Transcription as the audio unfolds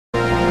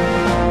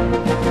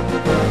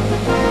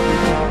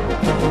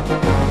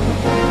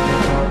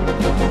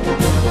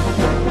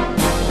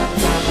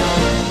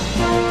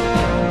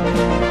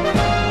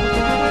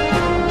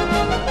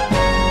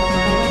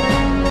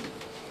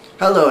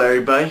Hello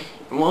everybody,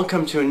 and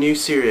welcome to a new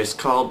series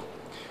called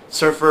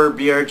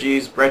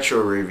Surferbrg's Retro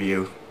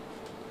Review.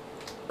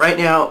 Right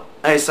now,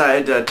 I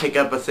decided to take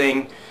up a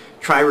thing,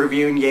 try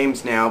reviewing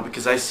games now,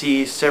 because I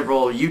see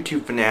several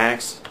YouTube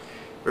fanatics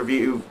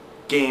review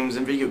games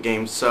and video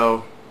games,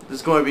 so this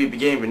is going to be the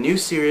beginning of a new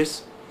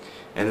series,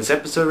 and this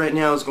episode right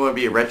now is going to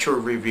be a retro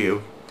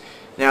review.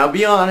 Now, to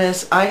be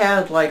honest, I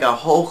had like a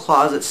whole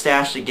closet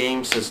stash of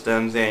game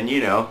systems, and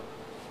you know,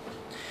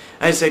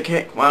 I said,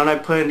 okay, why don't I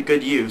put it to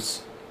good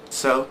use?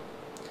 So,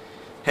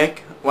 heck,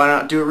 why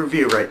not do a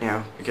review right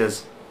now?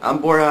 Because I'm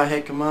bored out of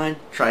heck of mine,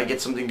 try to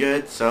get something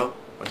good, so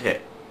let's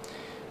hit.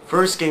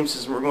 First game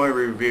system we're going to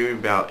review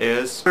about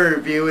is we're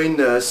reviewing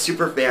the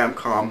Super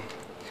Famicom.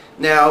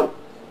 Now,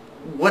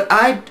 what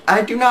I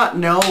do not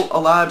know a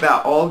lot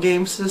about all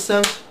game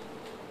systems,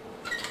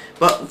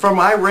 but from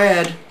what I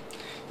read,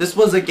 this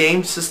was a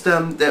game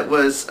system that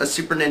was a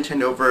Super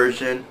Nintendo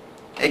version.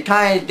 It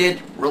kind of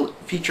did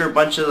feature a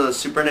bunch of the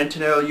Super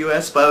Nintendo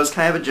US, but it was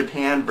kind of a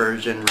Japan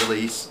version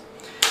release.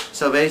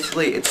 So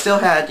basically, it still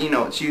had, you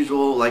know, its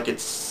usual, like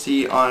its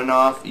C on and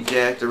off,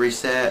 eject, or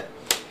reset.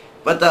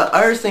 But the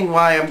other thing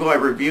why I'm going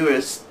to review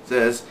is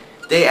this,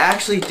 they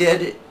actually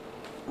did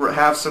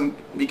have some,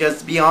 because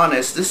to be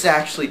honest, this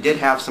actually did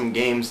have some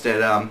games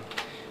that,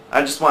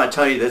 I just want to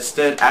tell you, this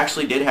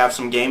actually did have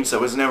some games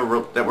that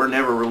were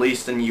never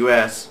released in the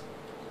US.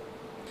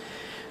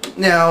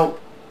 Now,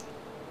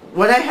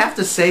 what I have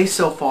to say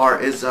so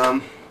far is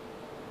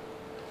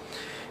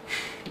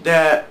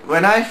that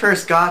when I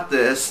first got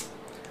this,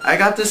 I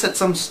got this at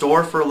some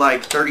store for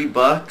like 30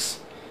 bucks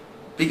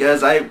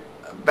because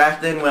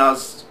back then when I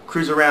was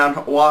cruising around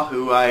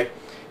Oahu, I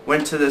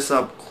went to this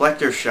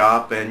collector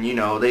shop, and you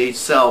know, they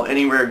sell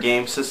anywhere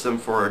game system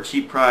for a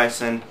cheap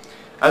price, and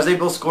I was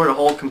able to score the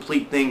whole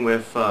complete thing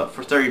with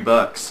for 30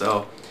 bucks,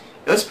 so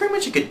it was pretty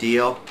much a good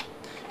deal.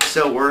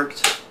 Still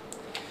worked.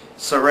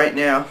 So right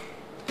now,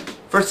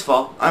 first of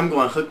all, I'm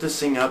going to hook this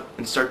thing up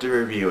and start to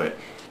review it.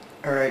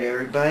 Alright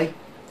everybody,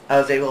 I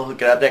was able to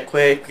hook it up that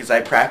quick because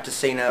I practiced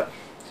setting up.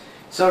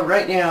 So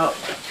right now,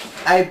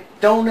 I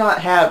do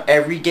not have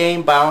every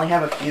game, but I only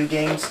have a few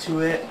games to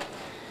it.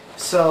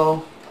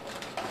 So,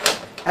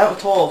 I have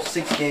a total of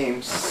 6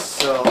 games,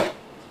 so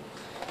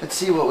let's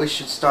see what we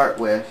should start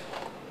with.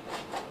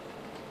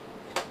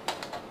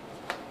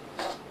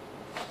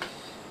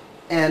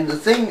 And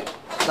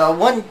the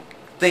one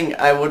thing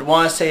I would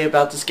want to say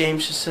about this game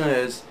system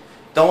is,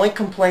 the only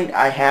complaint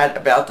I had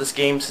about this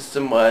game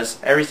system was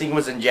everything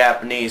was in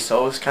Japanese,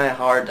 so it was kind of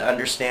hard to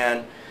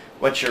understand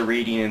what you're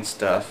reading and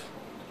stuff.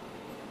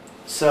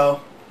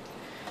 So,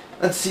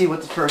 let's see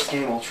what the first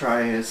game we'll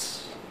try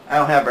is. I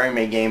don't have very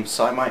many games,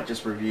 so I might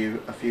just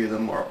review a few of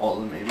them, or all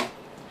of them maybe.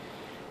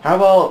 How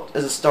about,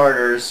 as a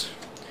starters,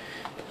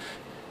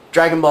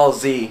 Dragon Ball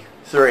Z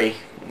 3.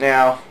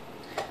 Now,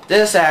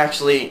 this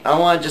actually, I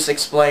want to just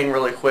explain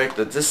really quick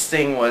that this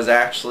thing was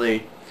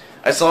actually,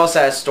 I saw this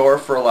at a store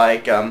for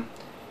like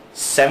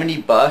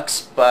 70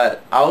 bucks,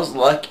 but I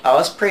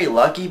was pretty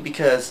lucky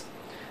because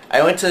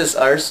I went to this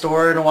other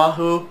store in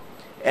Oahu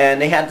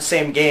and they had the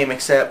same game,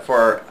 except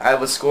for I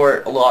would score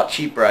it a lot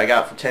cheaper. I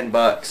got it for 10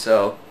 bucks,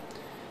 so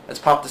let's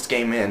pop this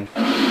game in.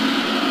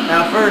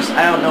 Now first,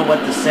 I don't know what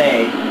to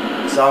say,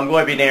 so I'm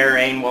going to be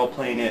narrating while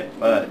playing it,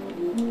 but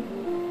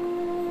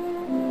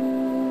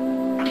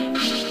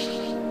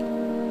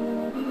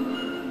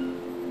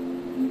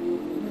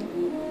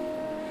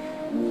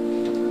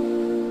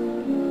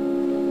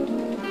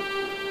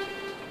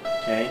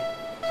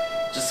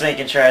just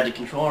making sure I had the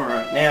controller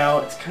right now.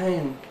 It's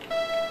kind of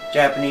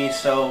Japanese,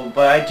 so,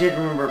 but I did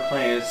remember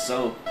playing it.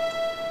 So,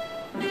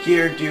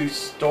 here do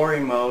story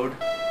mode.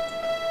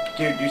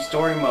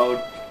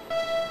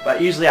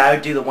 But usually I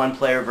would do the one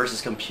player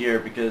versus computer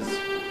because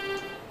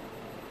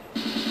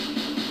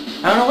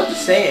I don't know what to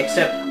say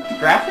except the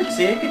graphics.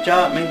 They did a good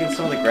job at making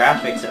some of the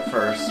graphics at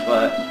first,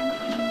 but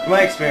from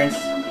my experience,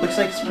 looks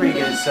like it's pretty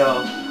good.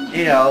 So,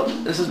 you know,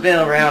 this has been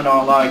around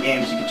on a lot of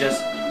games. You could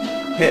just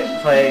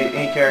play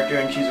any character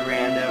and choose a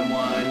random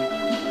one.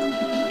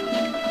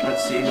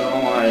 Let's see who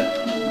I want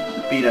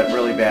to beat up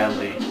really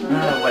badly.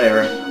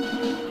 Whatever.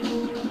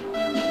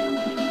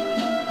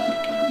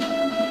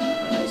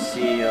 Let me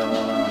see.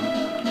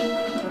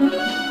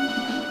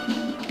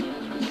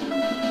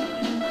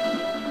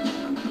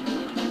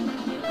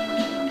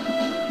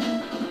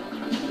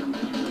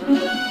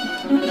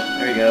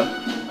 There we go.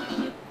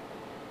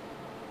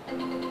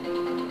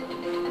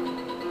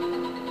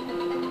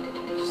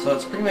 So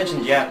it's pretty much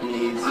in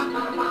Japanese.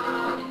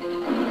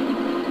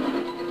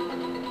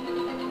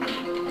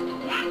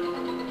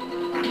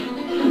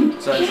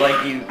 So it's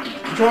like you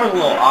control it a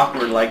little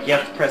awkward, like you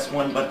have to press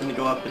one button to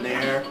go up in the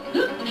air,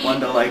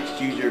 one to like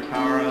choose your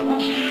power up,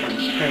 and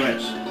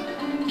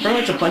pretty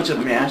much a bunch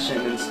of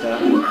mashing and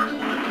stuff.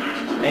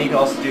 And you can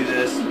also do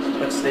this,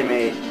 which they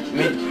made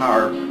the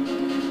power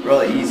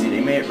really easy.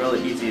 They made it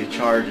really easy to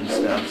charge and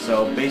stuff.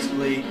 So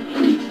basically,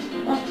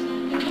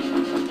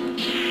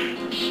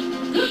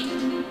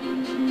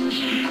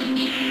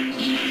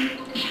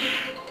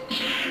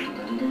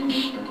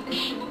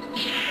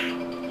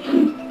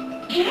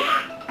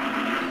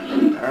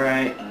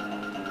 Alright,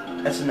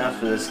 that's enough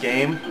for this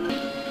game.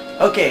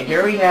 Okay,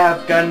 here we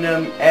have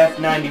Gundam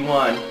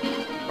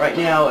F91. Right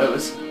now,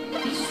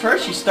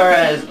 first you start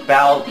as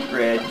battle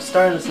grid. You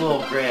start in this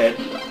little grid,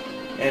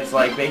 and it's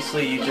like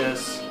basically you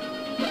just...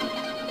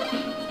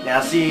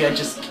 Now see, now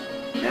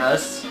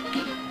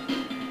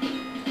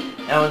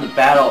in the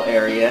battle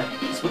area,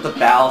 this is what the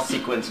battle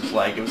sequence was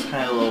like. It was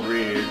kind of a little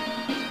weird.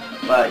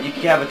 But you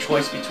can have a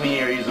choice between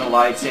either using a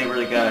lightsaber or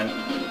the gun.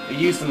 If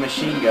you use the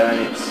machine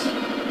gun,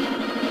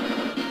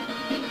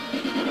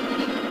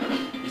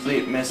 usually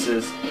it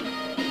misses.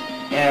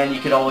 And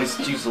you could always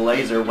use the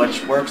laser,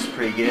 which works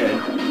pretty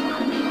good.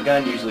 The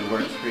gun usually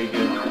works pretty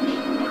good.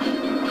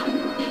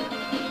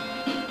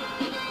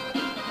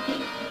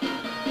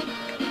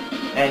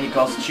 And you can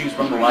also choose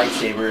from the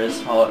lightsaber,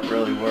 is how it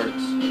really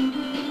works.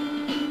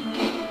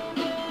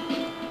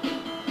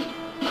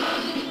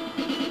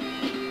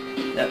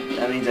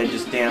 That means I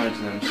just damage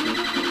them, see?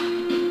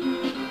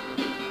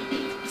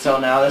 So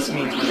now this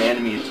means when the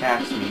enemy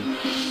attacks me,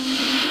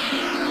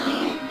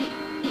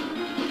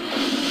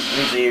 it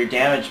means they either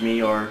damage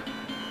me or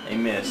they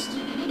missed.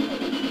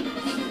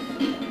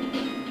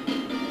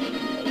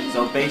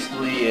 So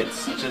basically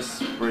it's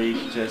just where you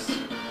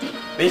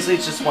basically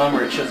it's just one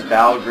where it shows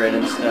battle grid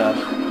and stuff.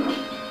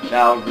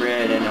 Battle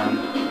grid and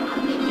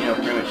you know,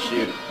 pretty much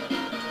shoot.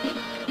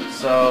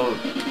 So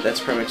that's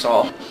pretty much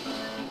all.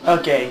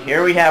 Okay,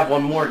 here we have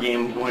one more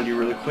game I'm going to do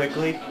really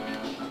quickly.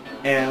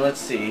 And let's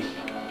see.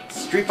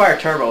 Street Fighter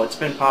Turbo, it's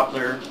been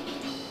popular.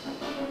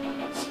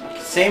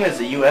 Same as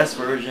the US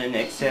version,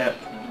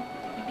 except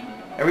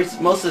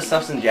most of the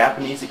stuff's in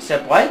Japanese,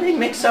 except why did they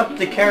mix up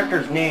the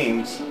characters'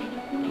 names?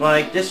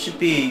 Like, this should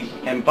be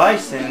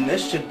Bison,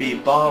 this should be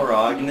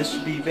Balrog, and this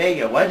should be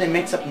Vega. Why did they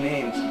mix up the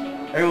names?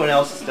 Everyone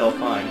else is still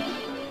fine.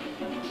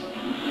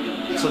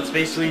 So it's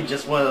basically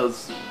just one of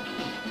those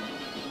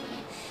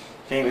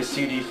famous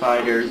 2D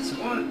fighters.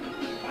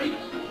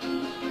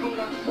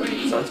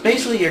 So it's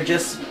basically you're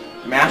just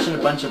mashing a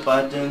bunch of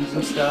buttons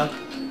and stuff.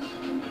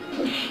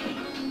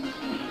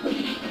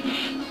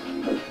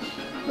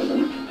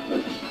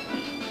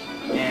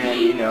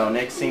 And you know,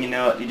 next thing you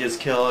know, you just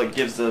kill. It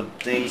gives the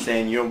thing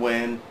saying you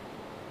win.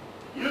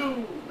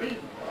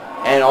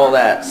 And all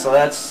that. So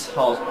that's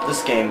how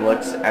this game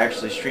looks.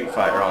 Actually, Street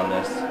Fighter on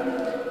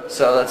this.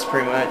 So that's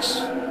pretty much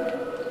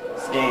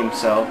this game.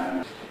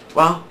 So,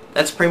 well,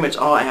 that's pretty much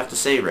all I have to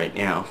say right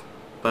now.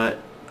 But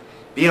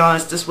be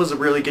honest, this was a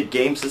really good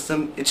game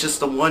system. It's just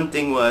the one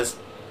thing was,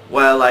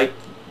 well, like,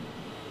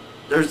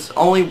 there's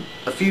only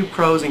a few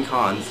pros and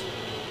cons.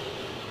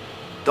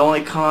 The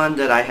only con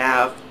that I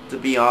have, to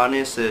be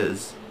honest,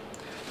 is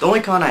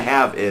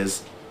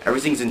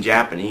everything's in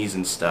Japanese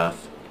and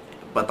stuff.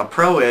 But the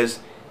pro is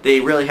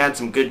they really had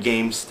some good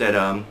games that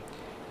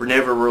were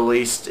never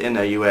released in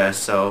the US.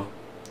 So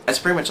that's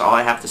pretty much all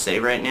I have to say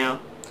right now.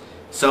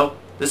 So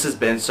this has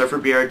been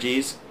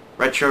Surferbrg's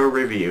Retro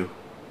Review.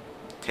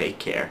 Take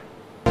care.